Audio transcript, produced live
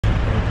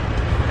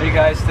Hey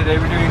guys, today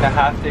we're doing the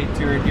half-day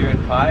tour here in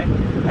Pai,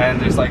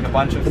 and there's like a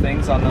bunch of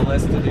things on the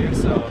list to do,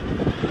 so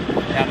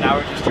yeah, now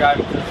we're just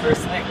driving to the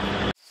first thing.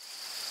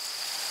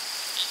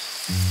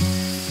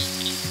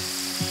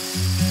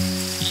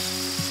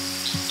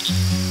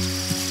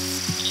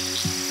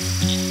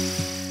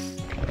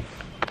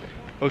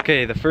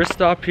 Okay, the first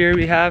stop here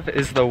we have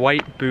is the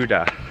White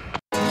Buddha.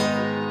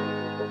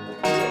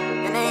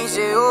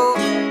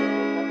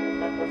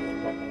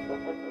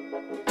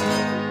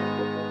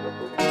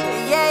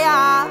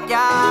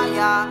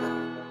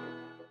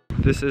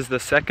 This is the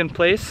second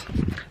place,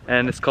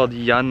 and it's called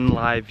Yun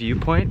Lai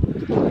Viewpoint,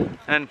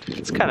 and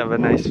it's kind of a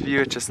nice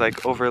view. It just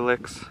like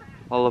overlooks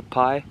all of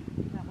Pai.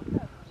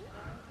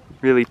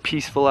 Really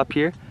peaceful up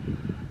here.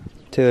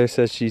 Taylor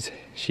says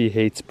she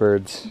hates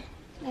birds.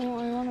 Oh,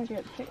 I want to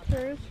get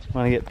pictures.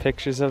 Want to get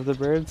pictures of the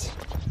birds?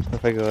 What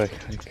if I go like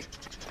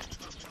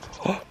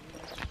oh!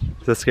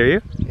 Does that scare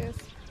you? Yes.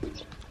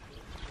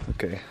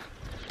 Okay.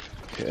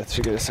 Okay, let's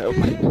figure this out.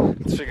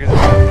 Let's figure this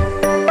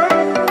out.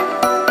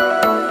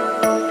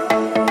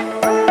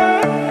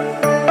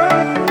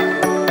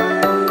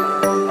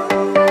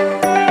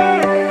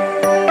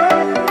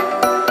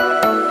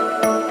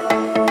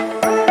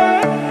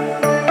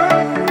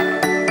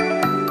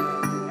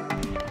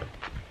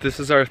 This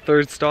is our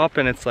third stop,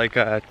 and it's like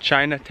a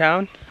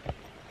Chinatown,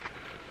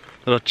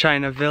 little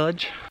China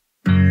village.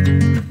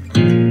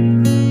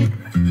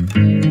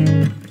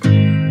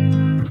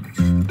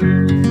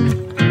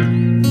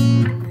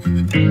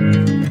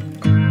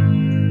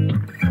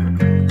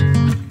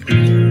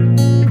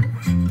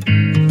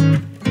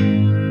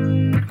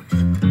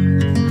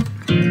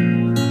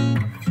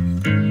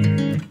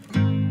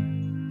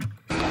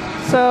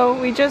 So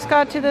we just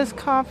got to this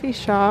coffee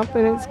shop,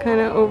 and it's kind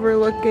of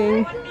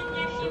overlooking.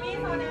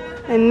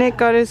 And Nick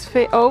got his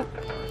oh,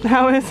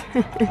 how is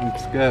it?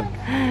 Looks good.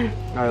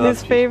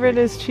 His favorite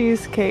is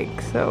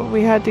cheesecake, so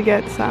we had to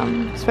get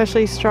some,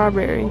 especially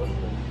strawberry.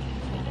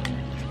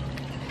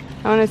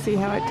 I want to see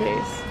how it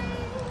tastes.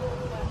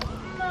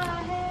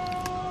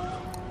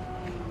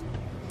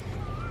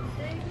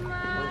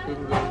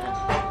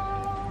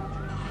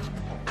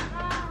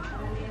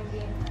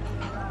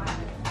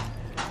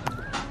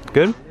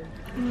 Good?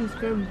 It's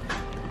good.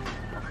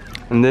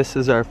 And this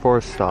is our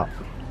fourth stop.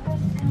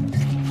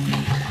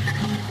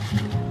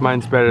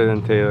 Mine's better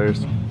than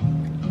Taylor's.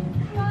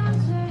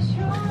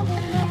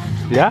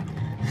 Yeah?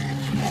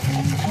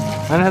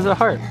 Mine has a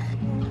heart.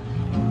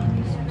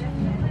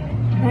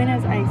 Mine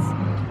has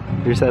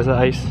ice. Yours has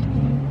ice.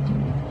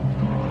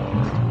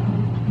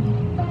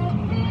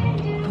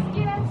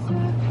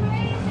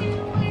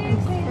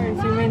 Or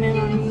zooming in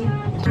on me.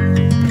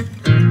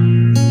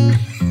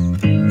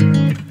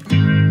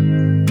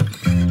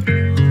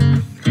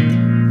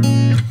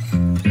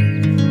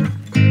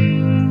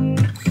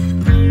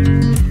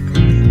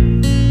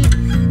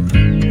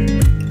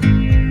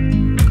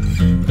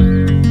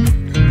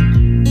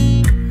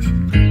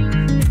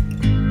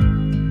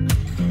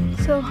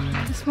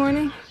 This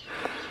morning,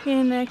 me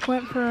and Nick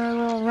went for a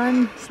little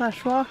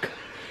run/walk,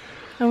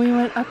 and we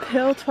went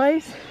uphill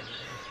twice,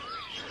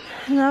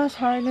 and that was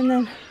hard. And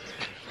then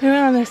we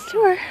went on this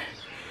tour,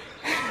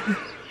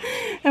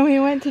 and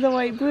we went to the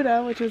White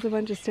Buddha, which was a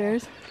bunch of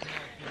stairs,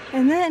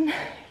 and then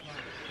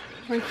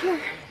we're here,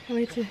 and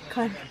we had to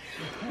climb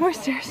more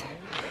stairs.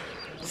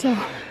 So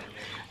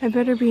I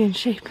better be in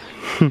shape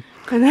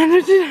by the end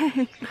of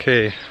today.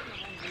 Okay,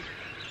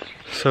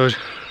 so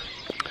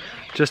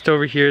just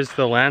over here is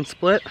the land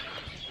split.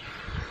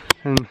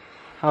 And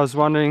I was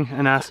wondering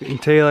and asking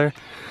Taylor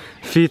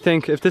if you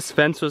think if this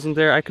fence wasn't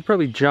there, I could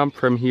probably jump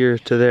from here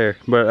to there,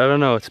 but I don't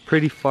know, it's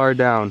pretty far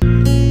down.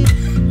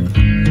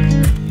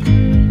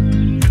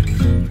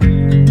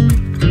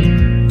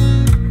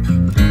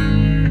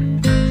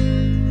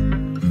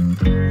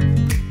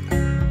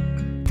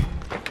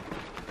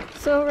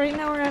 So right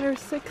now we're at our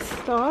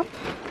sixth stop.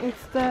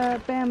 It's the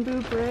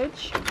bamboo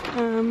bridge.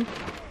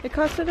 It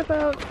costed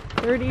about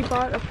 30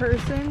 baht a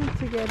person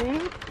to get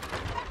in.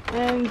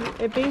 And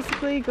it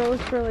basically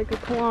goes for like a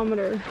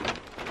kilometer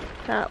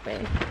that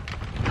way.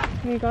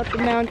 And you got the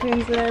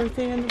mountains and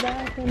everything in the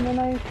back, and the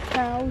nice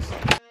cows.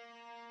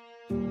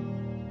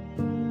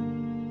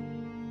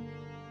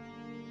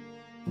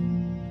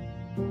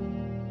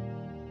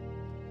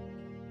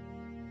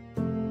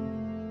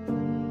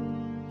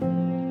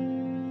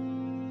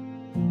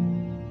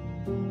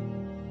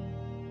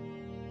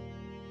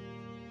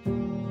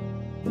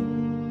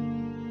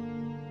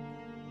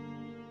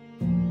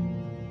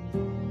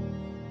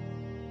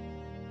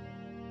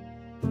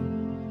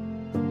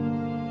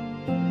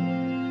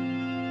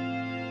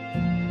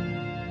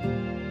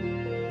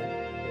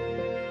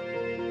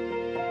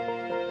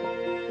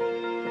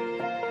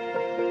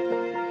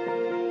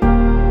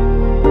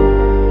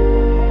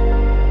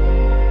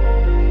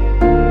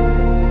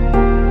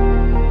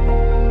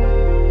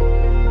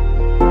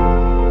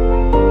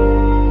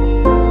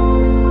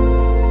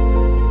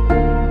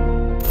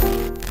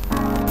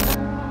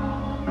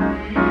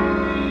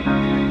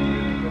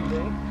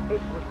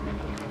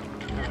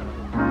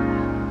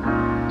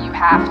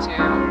 have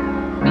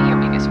to be your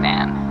biggest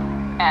fan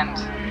And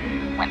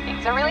when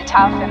things are really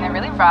tough and they're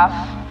really rough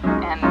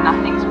and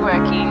nothing's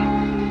working,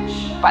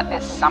 but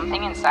there's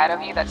something inside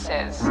of you that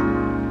says,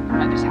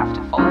 I just have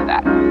to follow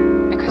that.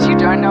 Because you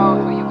don't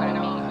know who you're going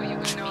to meet, who you're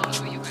going to meet,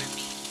 who you're going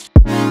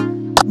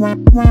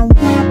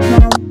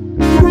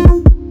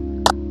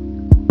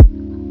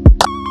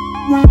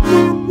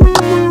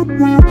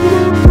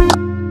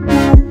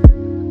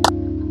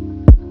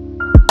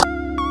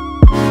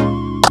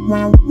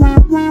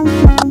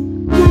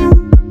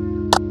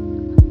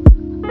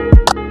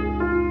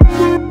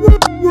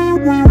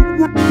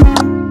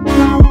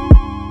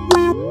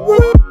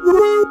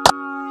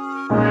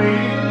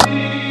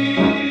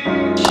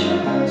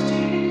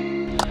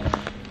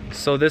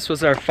So this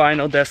was our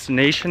final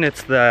destination.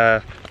 It's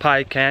the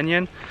Pai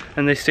Canyon,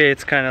 and they say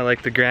it's kind of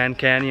like the Grand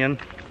Canyon,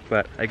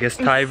 but I guess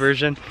Thai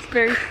version.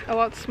 It's a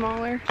lot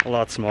smaller. A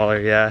lot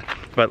smaller, yeah.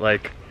 But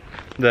like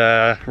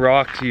the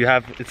rocks you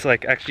have, it's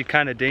like actually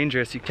kind of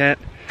dangerous. You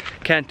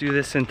can't do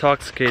this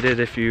intoxicated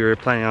if you're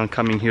planning on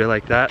coming here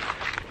like that,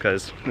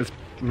 because it's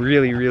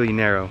really, really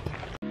narrow.